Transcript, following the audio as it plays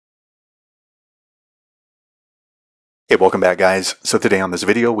Hey, welcome back guys. So today on this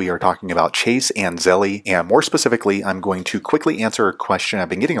video we are talking about Chase and Zelle, and more specifically I'm going to quickly answer a question I've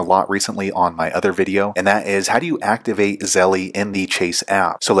been getting a lot recently on my other video, and that is how do you activate Zelle in the Chase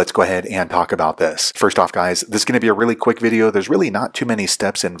app? So let's go ahead and talk about this. First off guys, this is going to be a really quick video. There's really not too many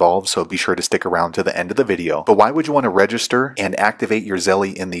steps involved, so be sure to stick around to the end of the video. But why would you want to register and activate your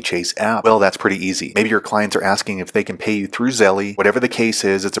Zelle in the Chase app? Well, that's pretty easy. Maybe your clients are asking if they can pay you through Zelle. Whatever the case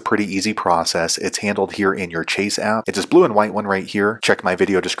is, it's a pretty easy process. It's handled here in your Chase app. It's this blue and white one right here. Check my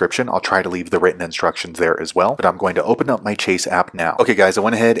video description. I'll try to leave the written instructions there as well, but I'm going to open up my Chase app now. Okay guys, I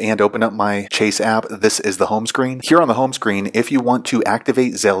went ahead and opened up my Chase app. This is the home screen. Here on the home screen, if you want to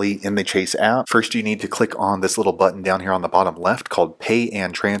activate Zelle in the Chase app, first you need to click on this little button down here on the bottom left called Pay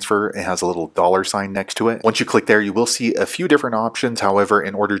and Transfer. It has a little dollar sign next to it. Once you click there, you will see a few different options. However,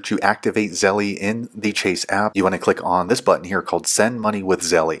 in order to activate Zelle in the Chase app, you want to click on this button here called Send Money with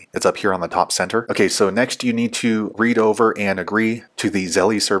Zelle. It's up here on the top center. Okay, so next you need to read over and agree to the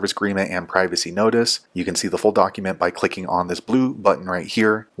Zelle service agreement and privacy notice. You can see the full document by clicking on this blue button right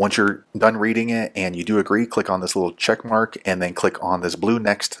here. Once you're done reading it and you do agree, click on this little check mark and then click on this blue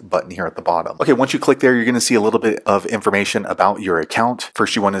next button here at the bottom. Okay, once you click there, you're going to see a little bit of information about your account.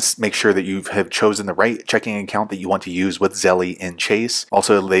 First, you want to make sure that you have chosen the right checking account that you want to use with Zelle in Chase.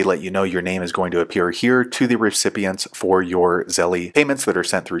 Also, they let you know your name is going to appear here to the recipients for your Zelle payments that are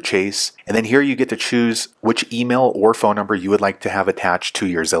sent through Chase. And then here you get to choose which email or phone number you would like to have attached to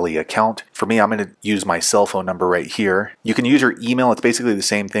your Zelle account. For me, I'm going to use my cell phone number right here. You can use your email. It's basically the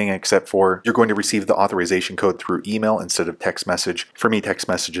same thing except for you're going to receive the authorization code through email instead of text message. For me, text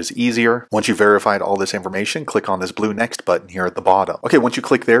message is easier. Once you've verified all this information, click on this blue next button here at the bottom. Okay, once you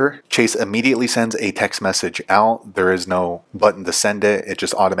click there, Chase immediately sends a text message out. There is no button to send it. It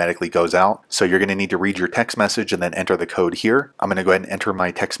just automatically goes out. So you're going to need to read your text message and then enter the code here. I'm going to go ahead and enter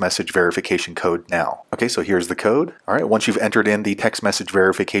my text message verification code now. Okay, so here's the code. All right, once you've entered in the text message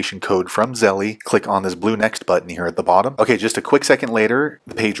verification code from Zelle, click on this blue next button here at the bottom. Okay, just a quick second later,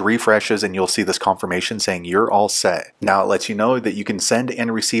 the page refreshes and you'll see this confirmation saying you're all set. Now it lets you know that you can send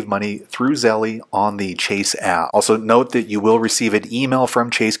and receive money through Zelle on the Chase app. Also note that you will receive an email from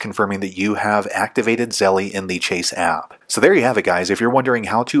Chase confirming that you have activated Zelle in the Chase app. So there you have it guys. If you're wondering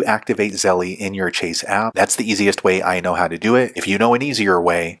how to activate Zelle in your Chase app, that's the easiest way I know how to do it. If you know an easier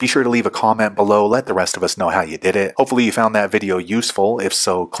way, be sure to leave a comment below. Let the rest of us know how you did it. Hopefully you found that video useful. If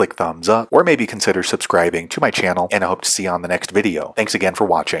so, click thumbs up or maybe consider subscribing to my channel, and I hope to see you on the next video. Thanks again for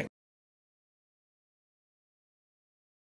watching.